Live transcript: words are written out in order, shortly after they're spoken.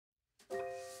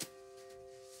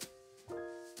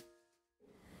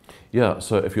Yeah,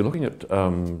 so if you're looking at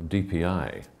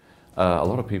DPI, a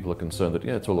lot of people are concerned that,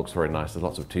 yeah, it all looks very nice, there's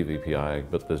lots of TVPI,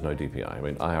 but there's no DPI. I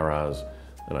mean, IRR's,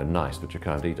 nice, but you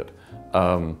can't eat it.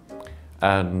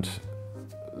 And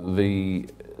the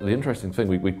interesting thing,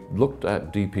 we looked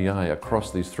at DPI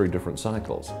across these 3 different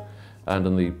cycles. And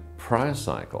in the prior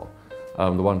cycle,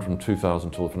 the one from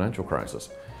 2000 till the financial crisis,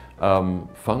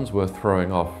 funds were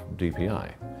throwing off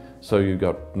DPI. So you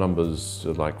got numbers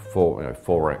like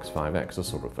 4x, 5x, this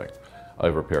sort of thing,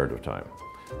 over a period of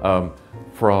time.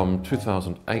 From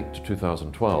 2008 to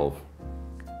 2012,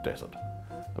 desert.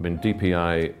 I mean,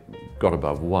 DPI got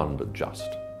above 1, but just.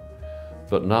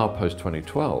 But now,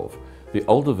 post-2012, the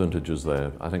older vintages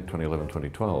there, I think 2011,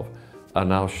 2012, are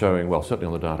now showing, well, certainly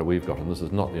on the data we've got, and this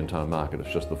is not the entire market,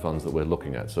 it's just the funds that we're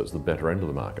looking at, so it's the better end of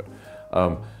the market.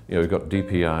 We've got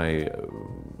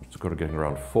DPI sort of getting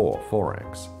around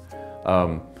 4x.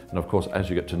 And of course, as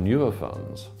you get to newer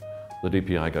funds, the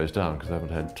DPI goes down because they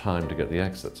haven't had time to get the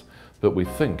exits. But we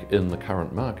think in the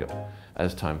current market,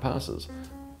 as time passes,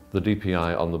 the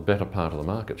DPI on the better part of the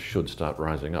market should start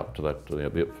rising up to that,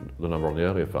 the number on the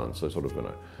earlier funds, so sort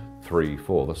of 3,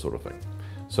 4, this sort of thing.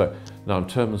 So now in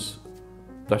terms,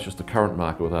 that's just the current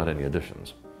market without any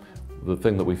additions. The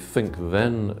thing that we think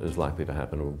then is likely to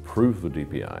happen to improve the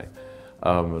DPI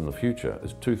in the future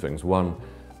is 2 things. One,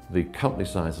 the company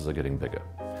sizes are getting bigger.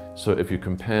 So if you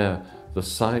compare the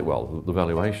size, well, the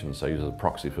valuations, say, use as a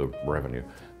proxy for revenue,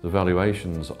 the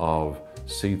valuations of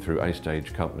seed through A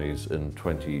stage companies in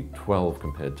 2012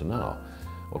 compared to now,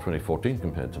 or 2014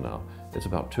 compared to now, it's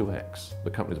about 2x.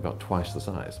 The company's about twice the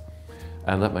size.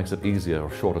 And that makes it easier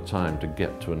or shorter time to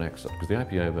get to an exit, because the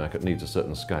IPO market needs a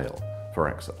certain scale for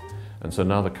exit. And so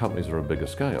now the companies are a bigger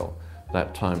scale,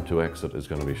 that time to exit is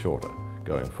going to be shorter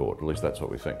going forward. At least that's what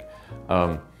we think.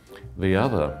 The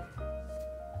other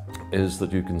is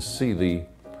that you can see in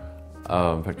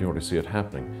fact you already see it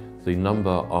happening, the number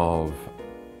of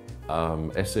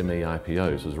SME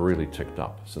IPOs has really ticked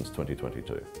up since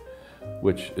 2022,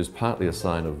 which is partly a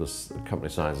sign of this company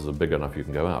sizes are big enough you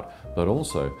can go out, but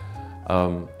also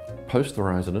post the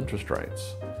rise in interest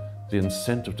rates, the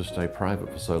incentive to stay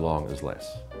private for so long is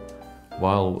less.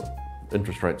 While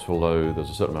interest rates were low, there's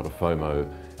a certain amount of FOMO,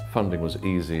 funding was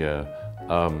easier,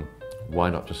 why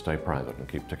not just stay private and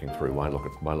keep ticking through? Why look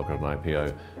at an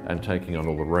IPO and taking on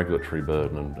all the regulatory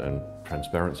burden and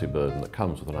transparency burden that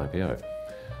comes with an IPO?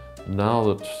 Now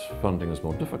that funding is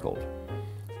more difficult,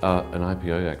 an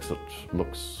IPO exit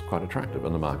looks quite attractive,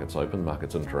 and the market's open, the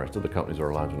market's interested, the companies are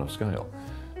a large enough scale.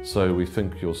 So we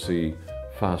think you'll see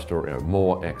faster,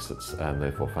 more exits and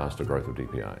therefore faster growth of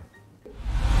DPI.